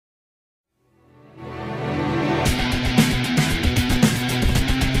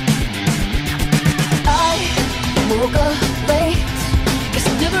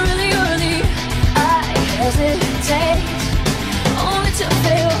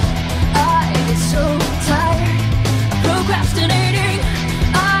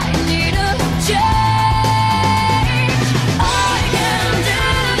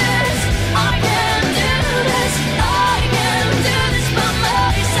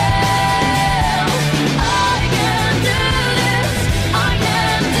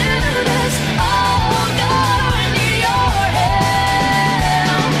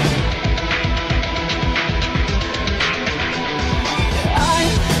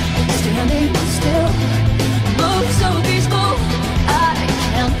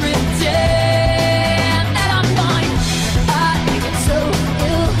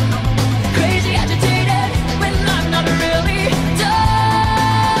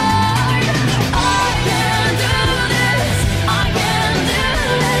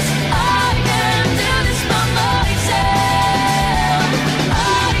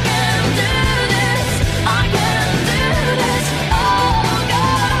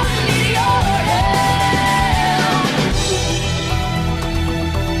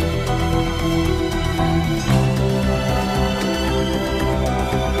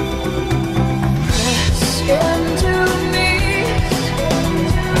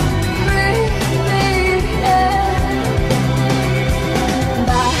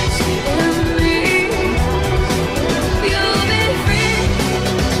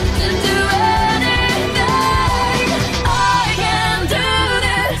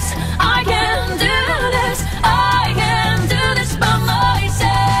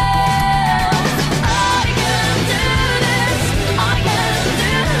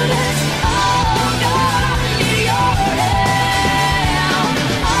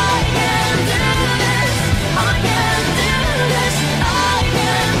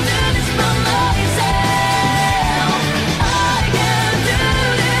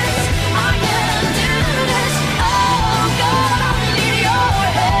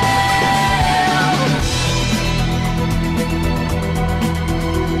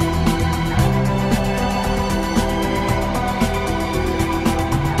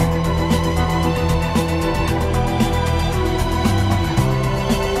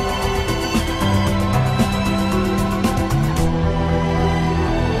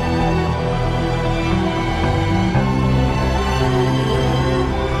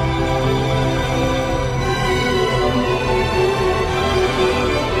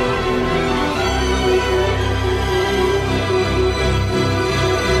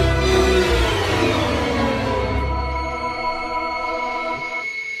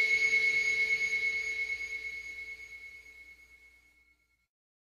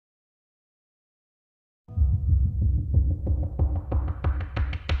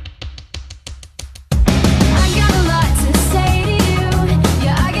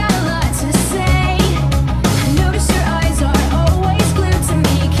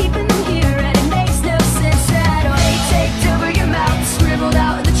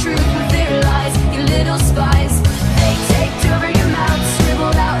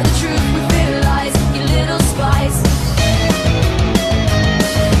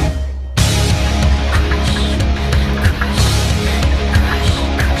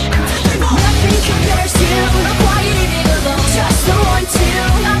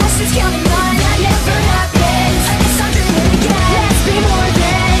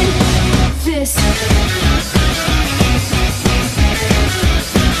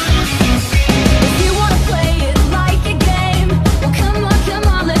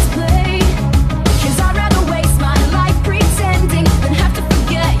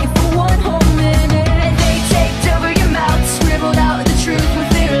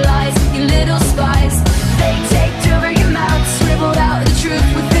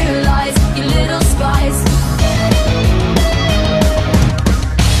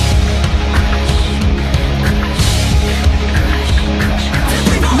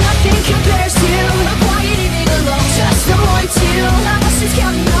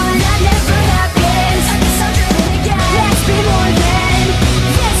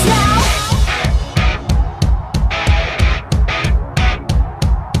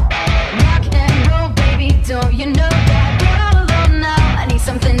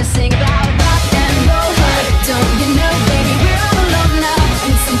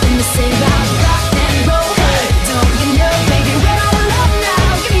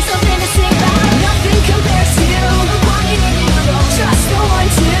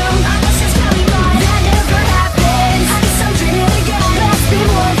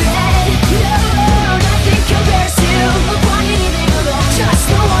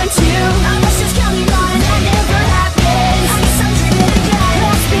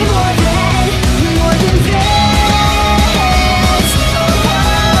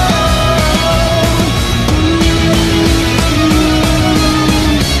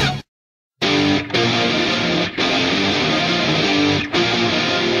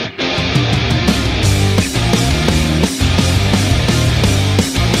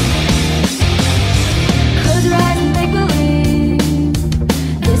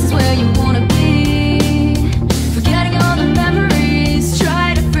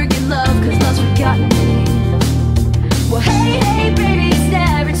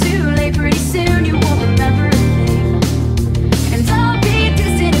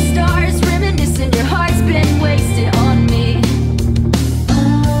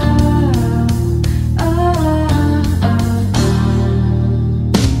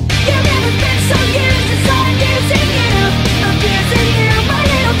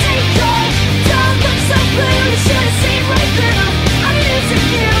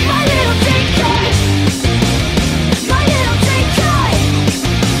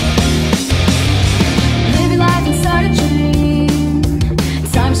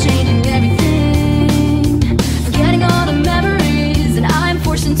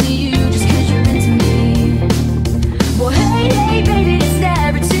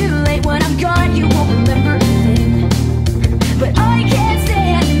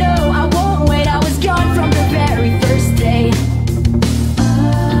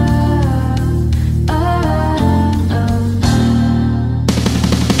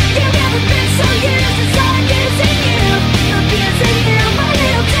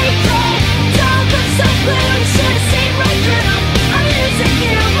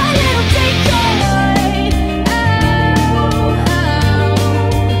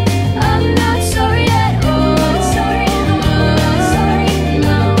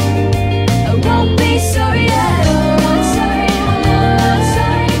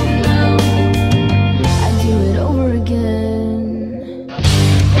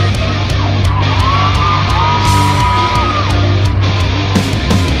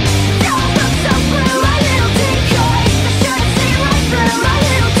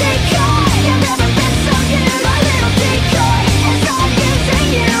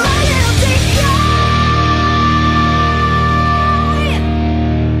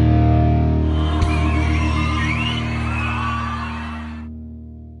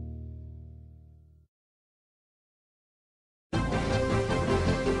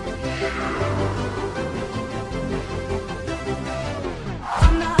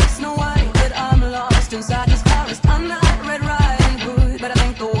lost inside this forest. I'm not Red Riding Hood, but I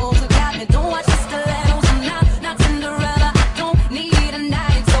think the wolves have got me. Don't watch the stilettos, I'm not Cinderella. I don't need a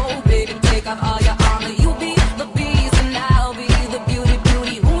knight, so baby, take off all your armor. You be the beast and I'll be the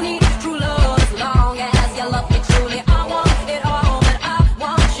beauty. Who needs true love as long as you love me truly? I want it all, but I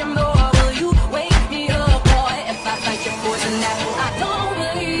want you more. Will you wake me up, boy, if I bite your poison apple? I don't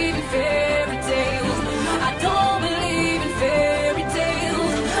believe in fairy tales. I don't believe in fairy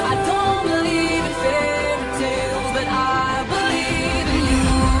tales. I don't believe in fairy tales, but I believe in you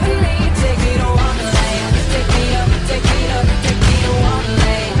and me. Take me to Wonderland. Take me up, take me up, take me to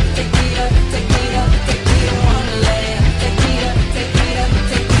Wonderland. Take me up, take me up, take me to Wonderland. Take me up, take me up,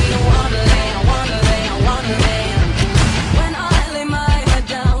 take me to Wonderland. Wonderland, Wonderland. When I lay my head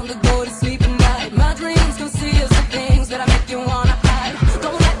down to go to sleep at night, my dreams consist of things that I make you wanna hide.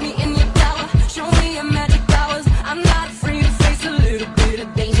 Don't let me in your tower, show me your magic powers. I'm not afraid to face a little bit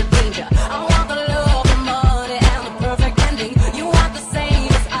of danger, danger. I want the love, the money, and the perfect ending. You want the same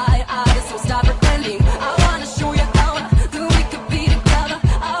as I, so stop pretending. I wanna show you how that we could be together.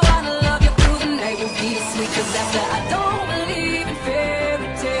 I wanna love you through the night, will be the sweetest after. I don't believe in fairy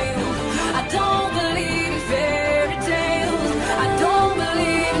tales. I don't believe in fairy tales. I don't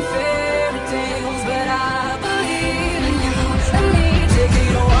believe in fairy tales, but I believe in you and me. Take me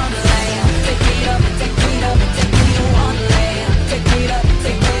to Wonderland. Take me up, take me up, take me to Wonderland. Take me up,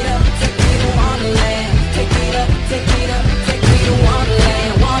 take me up, take me to Wonderland. Take me up, take me up, take me to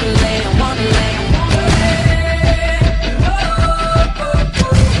Wonderland. Wonderland, Wonderland,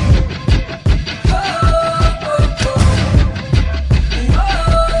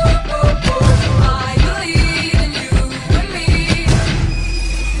 I believe in you and me.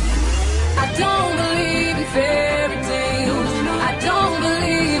 I don't believe in fairy tales. I don't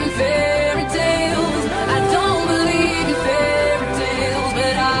believe in fairy tales. I don't believe in fairy tales,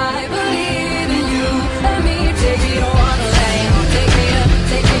 but I believe in you and me. Take me to Wonderland. Take me up,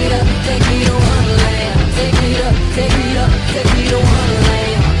 take me up, take me to Wonderland. Take me up, take me up, take me to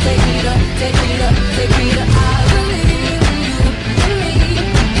Wonderland. Take me up, take me up, take me to. I believe in you and me.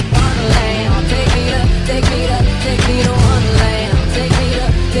 Wonderland. Take me up, take me up, take me to Wonderland. Take me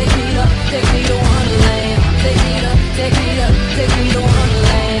up, take me up, take me to Wonderland. Take me up, take me up, take me to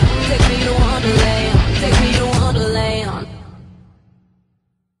Wonderland. Take me to Wonderland. Take me to Wonderland.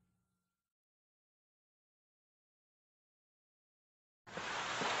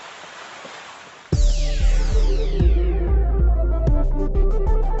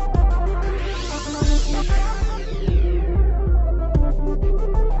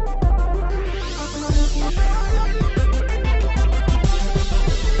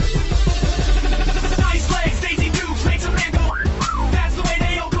 Nice legs, Daisy Dukes, makes a man go. That's the way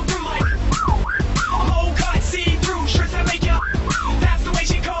they all come through like. Whole cut, see through, shirts that make you. That's the way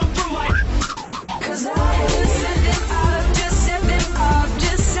she come through like. Cause I just set them up, just set them up,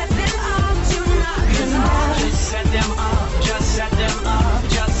 just set them up tonight. Cause I just set them up, just set them up,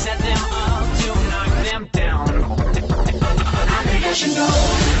 just set them up to knock them down. I think I should know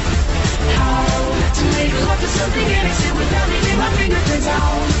how to make love to something innocent without leaving my fingerprints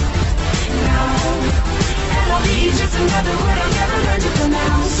out. Now, and I'll be just another word I'll never learn to